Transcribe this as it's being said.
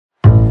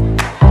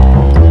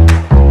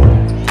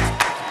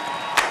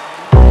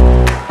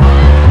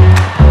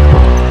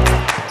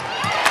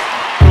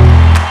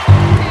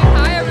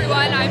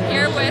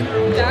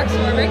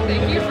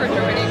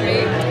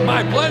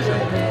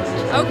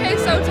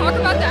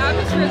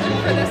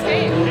for this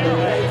game?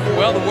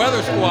 Well, the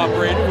weather's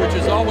cooperated, which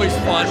is always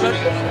fun, but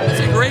it's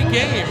a great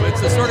game.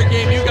 It's the sort of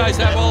game you guys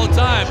have all the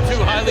time.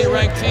 Two highly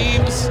ranked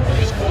teams.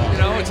 You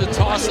know, it's a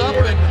toss-up,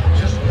 and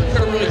we're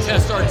going to really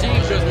test our team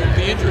because of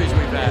the injuries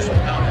we've had.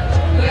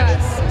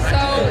 Yes.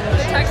 So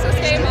the Texas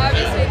game,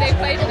 obviously, they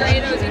played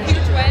great. It was a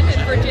huge win,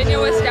 and Virginia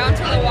was down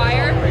to the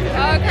wire.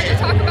 Kind of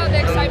talk about the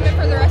excitement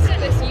for the rest of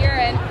this year,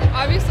 and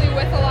obviously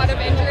with a lot of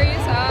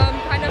injuries,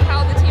 kind of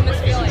how the team is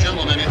feeling.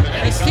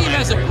 This team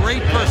has a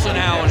great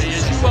personality.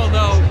 As you well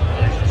know,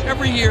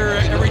 every year,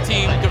 every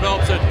team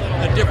develops a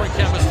different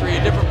chemistry,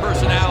 a different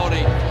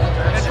personality.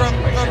 And from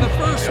the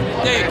first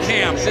day of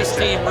camp, this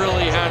team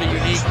really had a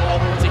unique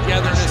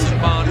togetherness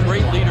and bond,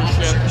 great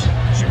leadership.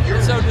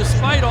 And so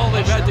despite all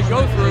they've had to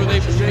go through, they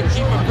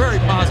keep a very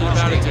positive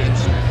attitude.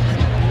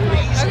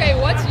 Okay,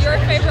 what's your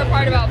favorite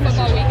part about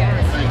football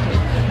weekends?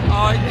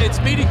 It's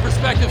meeting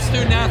prospective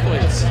student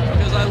athletes,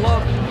 because I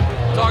love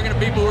talking to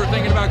people who are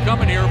thinking about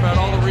coming here about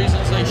all the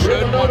reasons they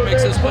should and what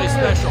makes this place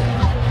special.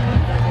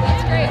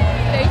 That's great.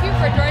 Thank you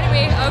for joining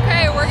me.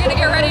 Okay, we're going to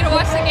get ready to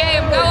watch the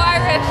game. Go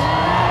Irish!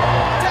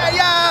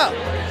 Taya!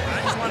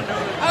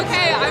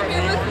 Okay, I'm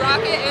here with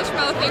Rocket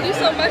Ishmael. Thank you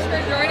so much for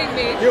joining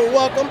me. You're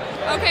welcome.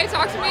 Okay,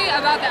 talk to me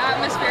about the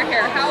atmosphere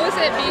here. How is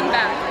it being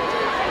back?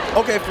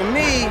 Okay, for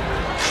me,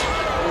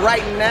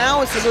 right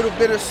now it's a little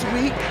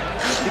bittersweet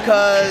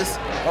because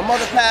my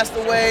mother passed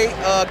away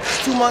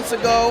 2 months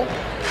ago,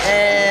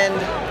 and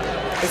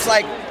it's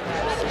like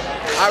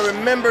I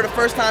remember the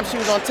first time she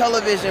was on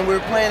television. We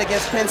were playing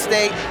against Penn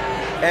State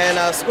and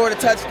scored a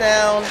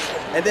touchdown,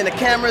 and then the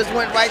cameras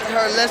went right to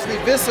her. Leslie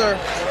Visser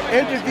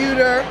interviewed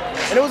her,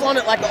 and it was on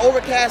like an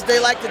overcast day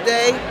like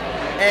today,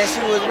 and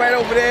she was right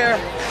over there,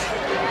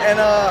 and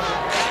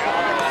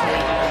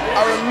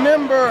I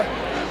remember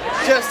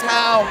just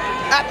how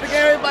after the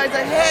game everybody's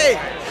like, hey,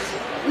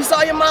 we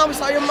saw your mom, we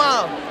saw your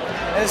mom.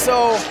 And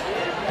so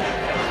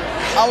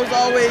I was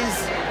always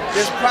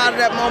just proud of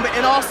that moment,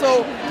 and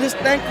also just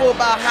thankful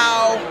about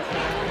how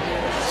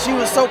she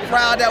was so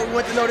proud that we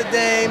went to Notre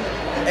Dame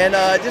and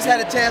just had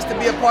a chance to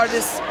be a part of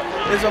this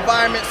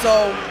environment.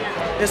 So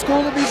it's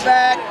cool to be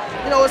back.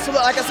 You know, it's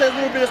like I said, a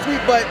little bit of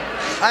sweet, but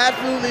I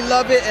absolutely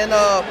love it, and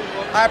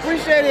I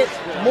appreciate it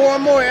more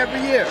and more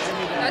every year.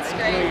 That's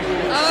great.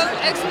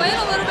 Explain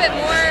a little bit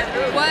more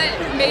what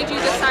made you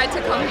decide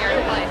to come here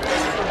to play.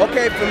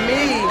 Okay, for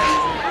me,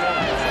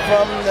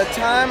 from the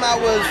time I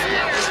was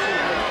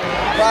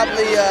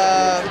probably,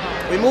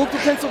 we moved to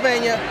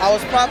Pennsylvania, I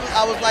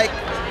was like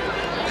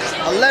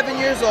 11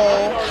 years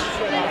old.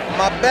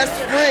 My best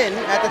friend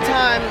at the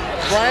time,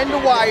 Brian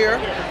DeWire,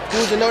 who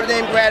was a Notre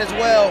Dame grad as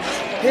well,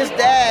 his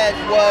dad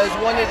was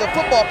one of the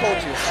football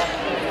coaches.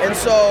 And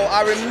so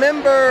I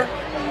remember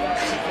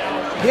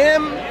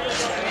him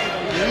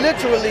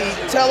literally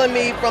telling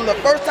me from the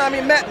first time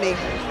he met me,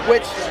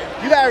 which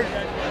you gotta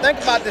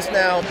think about this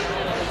now,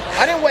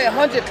 I didn't weigh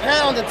 100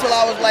 pounds until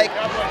I was like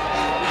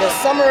the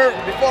summer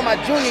before my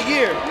junior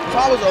year. So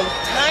I was a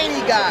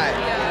tiny guy.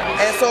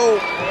 And so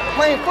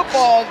playing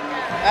football,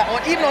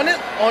 even on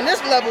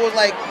this level, was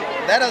like,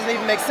 that doesn't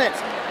even make sense.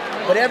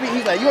 But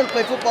he's like, you want to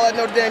play football at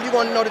Notre Dame, you're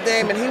going to Notre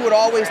Dame, and he would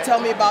always tell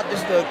me about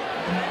just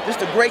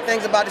the great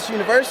things about this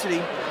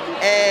university.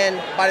 And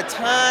by the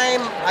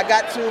time I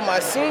got to my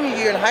senior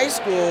year in high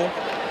school,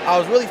 I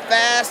was really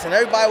fast and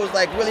everybody was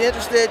like really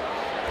interested.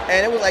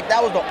 And it was like,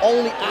 that was the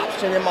only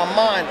option in my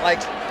mind.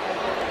 Like,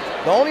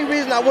 the only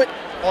reason I went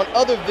on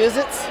other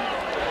visits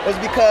was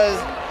because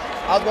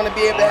I was going to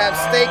be able to have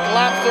steak,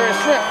 lobster, and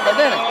shrimp for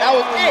dinner. That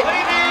was it.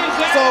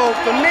 So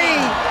for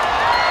me,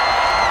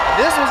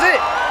 this was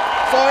it.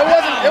 So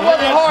it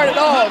wasn't hard at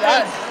all.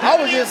 I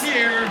was just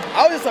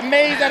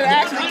amazed that it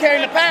actually came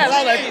to pass.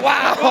 I was like,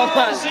 wow,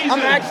 I'm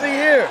actually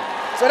here.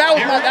 So that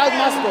was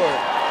my story.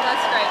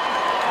 That's great.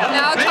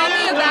 Now tell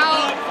me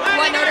about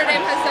what Notre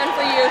Dame has done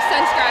for you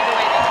since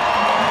graduating.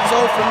 So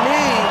for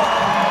me,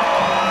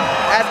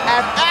 as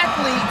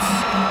athletes,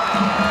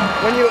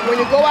 when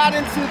you go out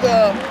into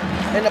the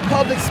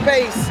public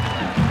space,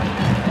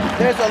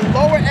 there's a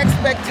lower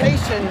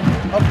expectation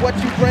of what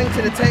you bring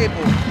to the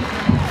table,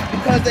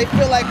 because they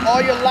feel like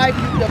all your life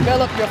you've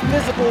developed your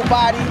physical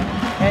body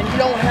and you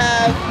don't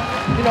have,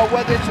 you know,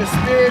 whether it's your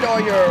spirit or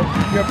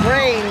your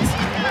brains.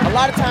 A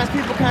lot of times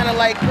people kind of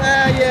like,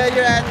 yeah,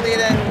 you're an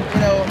athlete and, you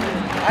know,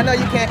 I know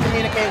you can't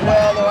communicate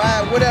well or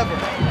whatever.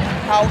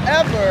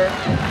 However,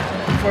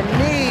 for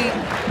me,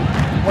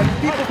 when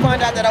people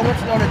find out that I went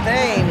to Notre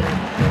Dame,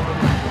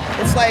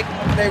 it's like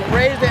they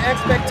raise their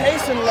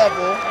expectation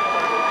level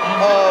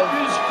of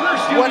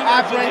what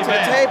I bring to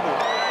the table.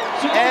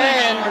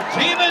 And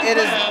it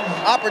is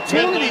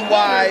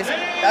opportunity-wise,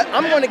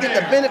 I'm going to get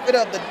the benefit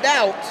of the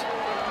doubt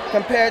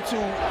compared to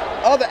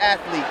other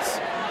athletes.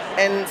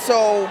 And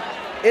so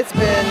it's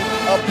been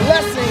a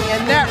blessing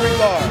in that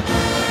regard.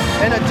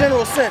 In a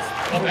general sense,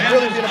 it's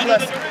really been a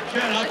blessing.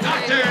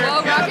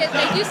 Well, Rocket,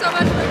 thank you so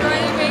much for joining